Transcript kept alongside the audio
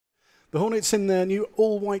The Hornets in their new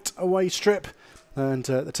all-white away strip, and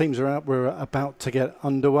the teams are out. We're about to get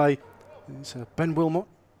underway. It's Ben Wilmot,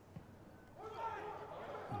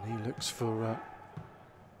 and he looks for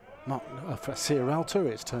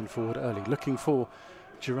Pereyra. It's turned forward early, looking for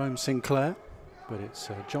Jerome Sinclair, but it's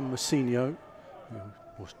John Mousinho who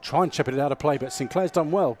will try and chip it out of play, but Sinclair's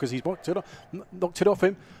done well because he's knocked it off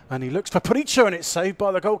him, and he looks for Pereyra, and it's saved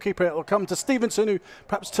by the goalkeeper. It'll come to Stevenson, who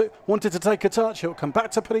perhaps wanted to take a touch. It'll come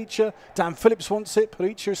back to Pereyra. Dan Phillips wants it.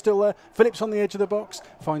 Pereyra is still there. Phillips on the edge of the box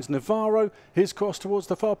finds Navarro. His cross towards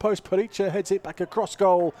the far post. Pereyra heads it back across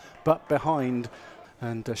goal, but behind,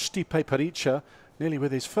 and Stipe Pereyra, nearly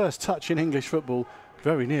with his first touch in English football,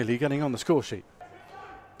 very nearly getting on the score sheet.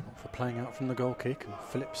 For playing out from the goal kick, and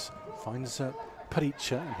Phillips finds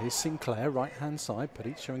Pereyra, and here's Sinclair, right hand side.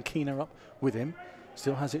 Pereyra and Quina up with him.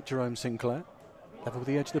 Still has it, Jerome Sinclair. Level with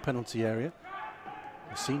the edge of the penalty area.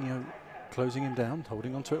 Mousinho closing him down,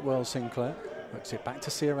 holding onto it well, Sinclair. Works it back to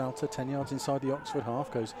Pereyra, 10 yards inside the Oxford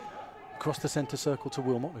half. Goes across the centre circle to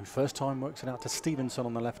Wilmot, who first time works it out to Stevenson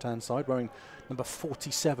on the left hand side, wearing number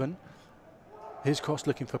 47. Here's cross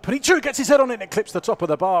looking for Pereyra, who gets his head on it, and it clips the top of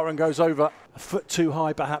the bar and goes over. A foot too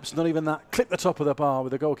high perhaps, not even that. Clip the top of the bar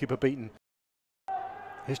with the goalkeeper beaten.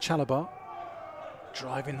 Here's Chalobah,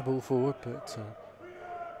 driving the ball forward, but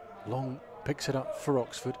Long picks it up for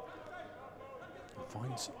Oxford.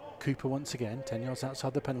 Finds Cooper once again, 10 yards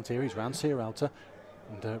outside the penalty area. He's round Pereyra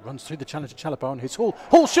and runs through the challenge to Chalobah, and hits Hall.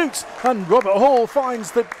 Hall shoots, and Robert Hall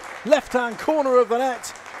finds the left-hand corner of the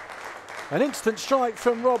net. An instant strike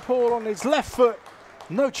from Rob Hall on his left foot.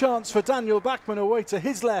 No chance for Daniel Bachmann away to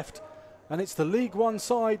his left. And it's the League One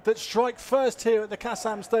side that strike first here at the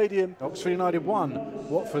Kassam Stadium. Oxford United 1,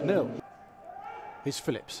 Watford 0. Here's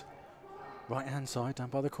Phillips. Right hand side, down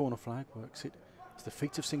by the corner flag. Works it to the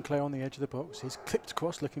feet of Sinclair on the edge of the box. Here's clipped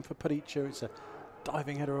cross looking for Pereyra. It's a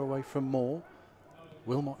diving header away from Moore.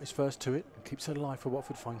 Wilmot is first to it and keeps it alive for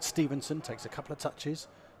Watford. Finds Stevenson, takes a couple of touches.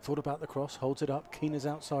 Thought about the cross, holds it up. Quina's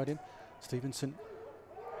outside him. Stevenson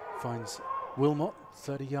finds Wilmot,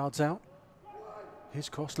 30 yards out. His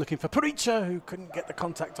cross looking for Pereyra, who couldn't get the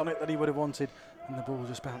contact on it that he would have wanted, and the ball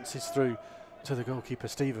just bounces through to the goalkeeper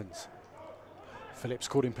Stevens. Phillips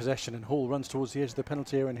caught in possession, and Hall runs towards the edge of the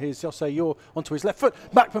penalty area, and here's Jose Yor onto his left foot.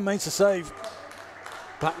 Bachmann makes a save.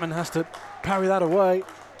 Bachmann has to parry that away.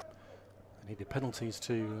 They needed penalties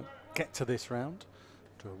to get to this round,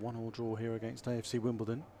 to a 1-1 draw here against AFC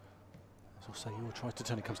Wimbledon. Jose Yor tries to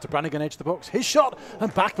turn, it comes to Brannigan, edge of the box. His shot,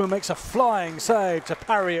 and Bachmann makes a flying save to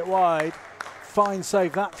parry it wide. Fine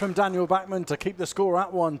save that from Daniel Bachmann to keep the score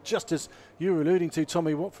at 1, just as you were alluding to,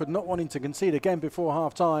 Tommy. Watford not wanting to concede again before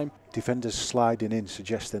half-time. Defenders sliding in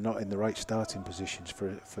suggests they're not in the right starting positions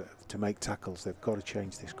to make tackles. They've got to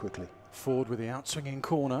change this quickly. Forward with the out-swinging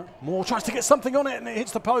corner. Moore tries to get something on it, and it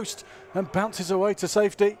hits the post and bounces away to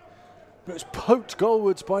safety. But it's poked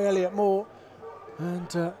goalwards by Elliot Moore.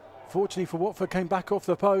 And fortunately for Watford, came back off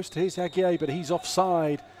the post. Here's Aguier, but he's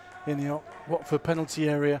offside in the Watford penalty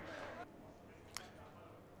area.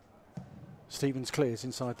 Stevens clears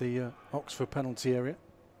inside the Oxford penalty area.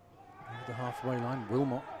 Over the halfway line,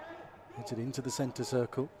 Wilmot heads it into the centre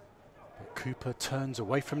circle. But Cooper turns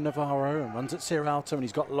away from Navarro and runs at Pereyra, and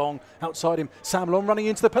he's got Long outside him. Sam Long running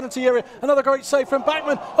into the penalty area. Another great save from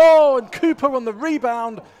Bachmann. Oh, and Cooper on the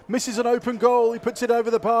rebound misses an open goal. He puts it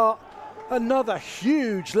over the bar. Another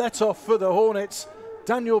huge let-off for the Hornets.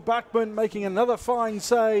 Daniel Bachmann making another fine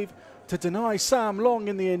save to deny Sam Long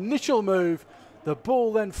in the initial move. The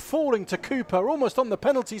ball then falling to Cooper, almost on the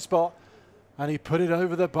penalty spot, and he put it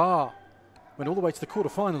over the bar. Went all the way to the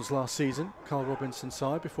quarterfinals last season, Carl Robinson's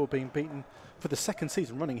side, before being beaten for the second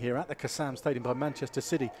season running here at the Kassam Stadium by Manchester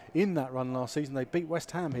City. In that run last season, they beat West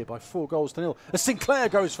Ham here by 4-0. As Sinclair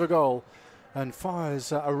goes for goal and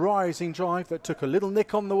fires a rising drive that took a little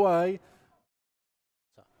nick on the way.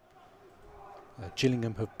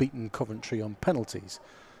 Gillingham have beaten Coventry on penalties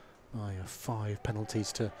by 5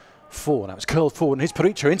 penalties to 4. Now it's curled forward, and here's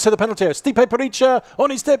Pereyra into the penalty area. Stipe Pereyra on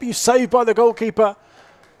his debut, saved by the goalkeeper.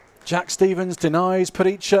 Jack Stevens denies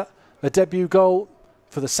Pereyra a debut goal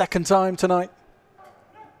for the second time tonight.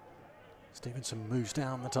 Stevenson moves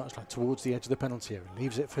down the touchline towards the edge of the penalty area,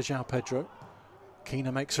 leaves it for João Pedro.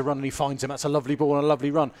 Quina makes a run, and he finds him. That's a lovely ball and a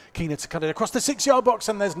lovely run. Quina to cut it across the 6-yard box,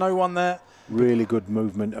 and there's no one there. Really good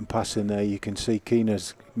movement and passing there. You can see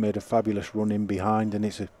Quina's made a fabulous run in behind, and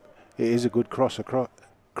it is a good cross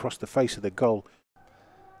across the face of the goal.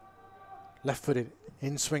 Left-footed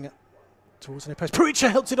in swinger towards the post.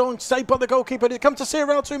 Pereyra helps it on, saved by the goalkeeper. It comes to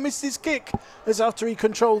Pereyra, who missed his kick as after he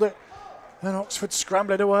controlled it. And Oxford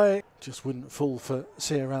scrambled it away. Just wouldn't fall for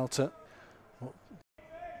Pereyra.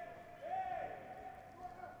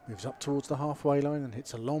 Moves up towards the halfway line and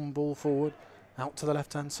hits a long ball forward, out to the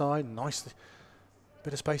left-hand side. Nice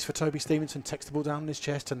bit of space for Toby Stevenson, takes the ball down in his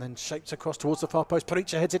chest and then shapes across towards the far post.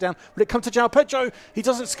 Pereyra heads it down. Will it come to João Pedro? He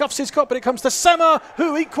doesn't, scuffs his cop, but it comes to Semmer,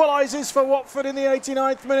 who equalises for Watford in the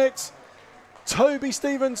 89th minute. Toby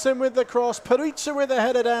Stevenson with the cross, Pereyra with the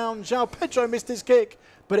header down. João Pedro missed his kick,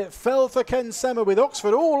 but it fell for Ken Semmer with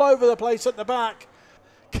Oxford all over the place at the back.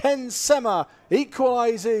 Ken Semmer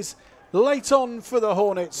equalises late on for the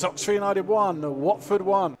Hornets. Oxford United 1, Watford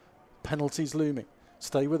 1. Penalties looming.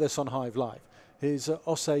 Stay with us on Hive Live. Here's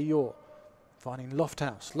Osei Yor finding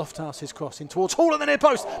Lofthouse. Lofthouse's cross in towards Hall at the near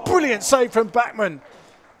post. Brilliant save from Bachmann.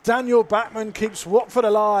 Daniel Bachmann keeps Watford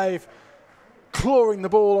alive, clawing the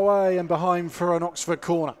ball away and behind for an Oxford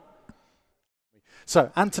corner.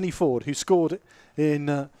 So Anthony Ford, who scored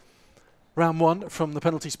in round 1 from the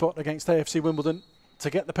penalty spot against AFC Wimbledon, to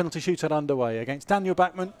get the penalty shootout underway against Daniel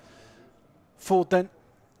Bachmann. Ford then,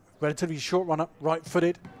 relatively short run up,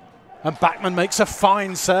 right-footed. And Bachmann makes a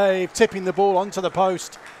fine save, tipping the ball onto the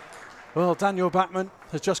post. Well, Daniel Bachmann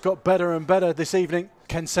has just got better and better this evening.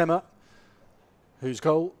 Ken Semmer, whose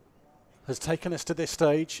goal has taken us to this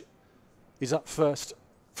stage, is up first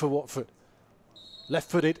for Watford.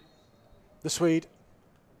 Left-footed, the Swede,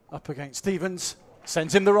 up against Stevens,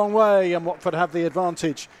 sends him the wrong way, and Watford have the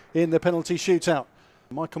advantage in the penalty shootout.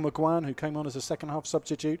 Michael McGowan, who came on as a second-half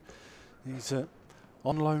substitute, he's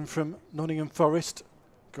on loan from Nottingham Forest.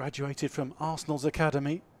 Graduated from Arsenal's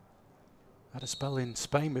academy. Had a spell in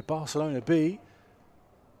Spain with Barcelona B.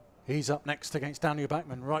 He's up next against Daniel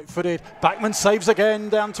Bachmann, right-footed. Bachmann saves again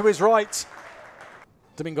down to his right.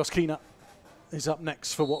 Domingos Quina is up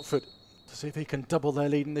next for Watford to see if he can double their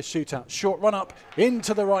lead in this shootout. Short run up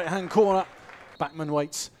into the right-hand corner. Bachmann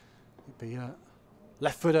waits. It'd be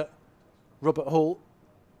left-footer Robert Hall.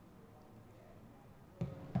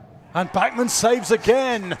 And Bachmann saves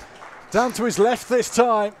again. Down to his left this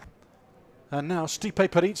time. And now Stipe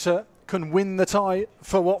Pereyra can win the tie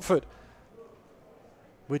for Watford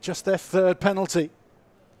with just their 3rd penalty.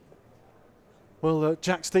 Well,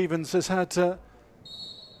 Jack Stevens has had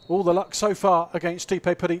all the luck so far against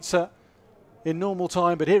Stipe Pereyra in normal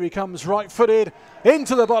time, but here he comes right-footed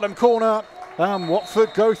into the bottom corner, and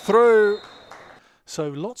Watford go through. So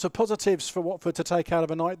lots of positives for Watford to take out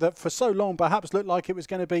of a night that for so long perhaps looked like it was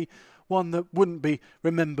going to be one that wouldn't be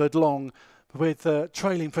remembered long, with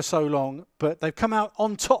trailing for so long. But they've come out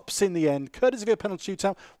on tops in the end, courtesy of a penalty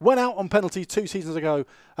shootout. Went out on penalty 2 seasons ago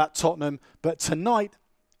at Tottenham, but tonight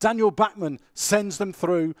Daniel Bachmann sends them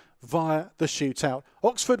through via the shootout.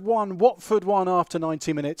 Oxford 1, Watford 1 after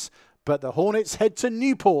 90 minutes, but the Hornets head to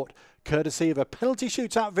Newport, courtesy of a penalty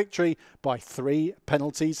shootout victory by 3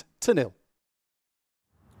 penalties to 0.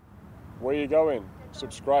 Where are you going?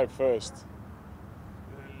 Subscribe first.